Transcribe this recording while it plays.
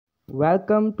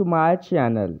Welcome to my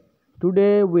channel.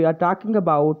 Today we are talking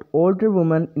about older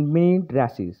women in mini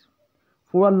dresses.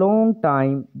 For a long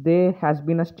time there has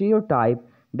been a stereotype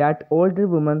that older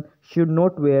women should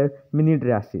not wear mini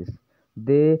dresses.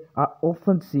 They are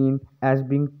often seen as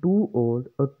being too old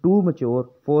or too mature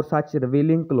for such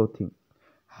revealing clothing.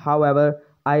 However,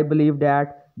 I believe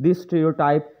that this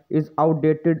stereotype is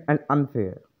outdated and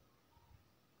unfair.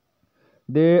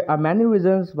 There are many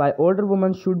reasons why older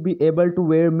women should be able to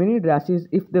wear mini dresses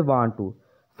if they want to.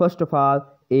 First of all,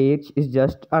 age is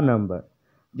just a number.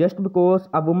 Just because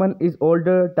a woman is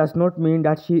older does not mean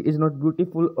that she is not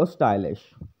beautiful or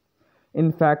stylish.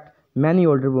 In fact, many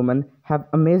older women have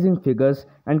amazing figures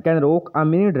and can rock a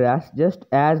mini dress just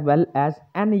as well as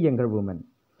any younger woman.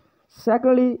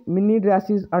 Secondly, mini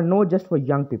dresses are not just for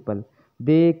young people.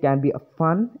 They can be a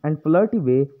fun and flirty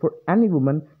way for any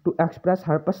woman to express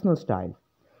her personal style.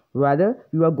 Whether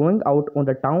you are going out on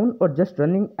the town or just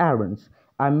running errands,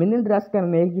 a mini dress can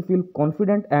make you feel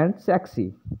confident and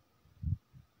sexy.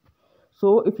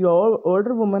 So, if you're an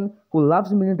older woman who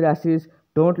loves mini dresses,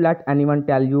 don't let anyone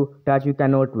tell you that you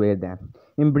cannot wear them.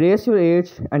 Embrace your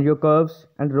age and your curves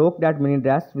and rock that mini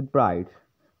dress with pride.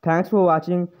 Thanks for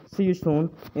watching. See you soon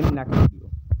in the next video.